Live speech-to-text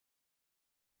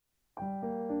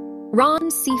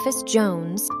Jasmine Cephas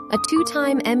Jones, a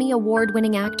two-time Emmy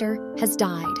Award-winning actor, has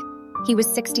died. He was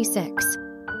 66.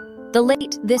 The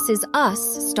late This Is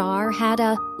Us star had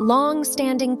a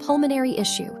long-standing pulmonary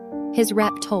issue, his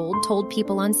rep told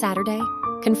people on Saturday,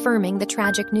 confirming the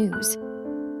tragic news.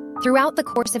 Throughout the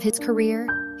course of his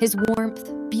career, his warmth,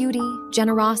 beauty,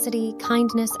 generosity,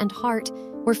 kindness, and heart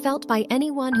were felt by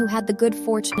anyone who had the good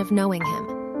fortune of knowing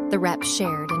him, the rep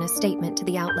shared in a statement to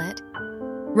the outlet.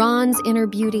 Ron's inner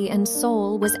beauty and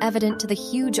soul was evident to the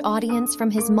huge audience from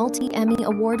his multi-Emmy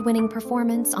award-winning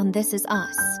performance on This Is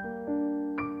Us.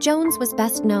 Jones was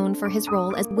best known for his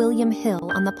role as William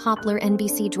Hill on the poplar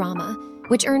NBC drama,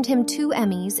 which earned him 2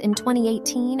 Emmys in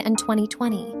 2018 and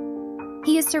 2020.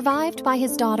 He is survived by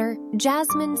his daughter,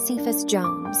 Jasmine Cephas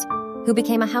Jones, who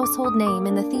became a household name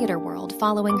in the theater world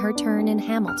following her turn in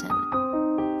Hamilton.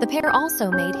 The pair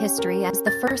also made history as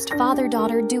the first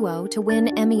father-daughter duo to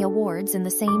win Emmy Awards in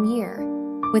the same year,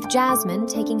 with Jasmine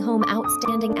taking home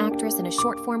Outstanding Actress in a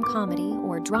Short-Form Comedy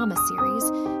or Drama Series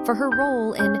for her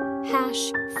role in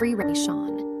Free Ray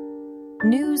Sean.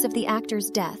 News of the actor's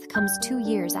death comes 2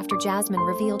 years after Jasmine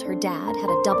revealed her dad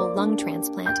had a double lung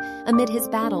transplant amid his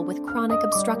battle with chronic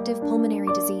obstructive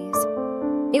pulmonary disease.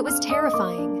 "It was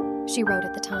terrifying," she wrote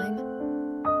at the time.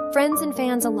 Friends and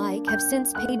fans alike have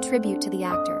since paid tribute to the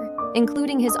actor,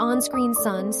 including his on-screen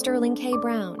son, Sterling K.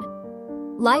 Brown.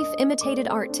 Life imitated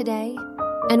art today,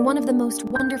 and one of the most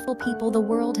wonderful people the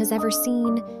world has ever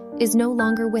seen is no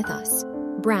longer with us,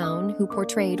 Brown, who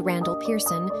portrayed Randall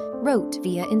Pearson, wrote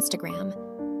via Instagram.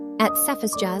 At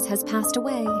Cephas Jazz has passed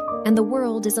away, and the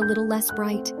world is a little less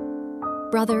bright.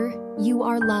 Brother, you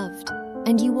are loved,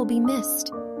 and you will be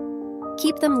missed.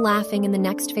 Keep them laughing in the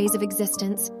next phase of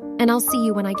existence, and I'll see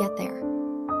you when I get there.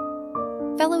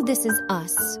 Fellow This Is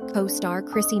Us co-star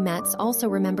Chrissy Metz also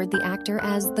remembered the actor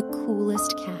as the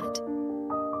coolest cat.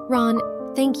 "Ron,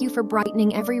 thank you for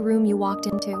brightening every room you walked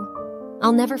into.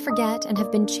 I'll never forget and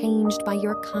have been changed by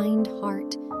your kind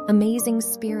heart, amazing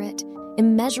spirit,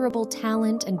 immeasurable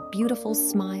talent, and beautiful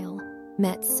smile,"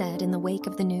 Metz said in the wake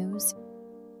of the news.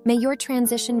 "May your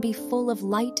transition be full of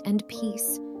light and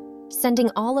peace. Sending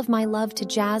all of my love to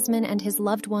Jasmine and his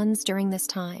loved ones during this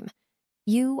time.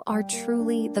 You are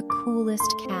truly the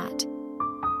coolest cat."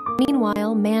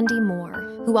 Meanwhile, Mandy Moore,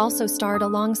 who also starred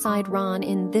alongside Ron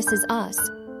in This Is Us,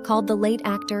 called the late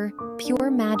actor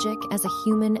pure magic as a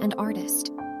human and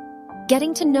artist.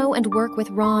 "Getting to know and work with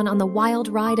Ron on the wild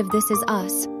ride of This Is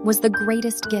Us was the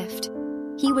greatest gift.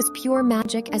 He was pure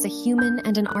magic as a human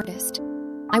and an artist.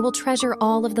 I will treasure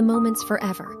all of the moments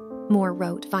forever," Moore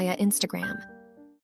wrote via Instagram.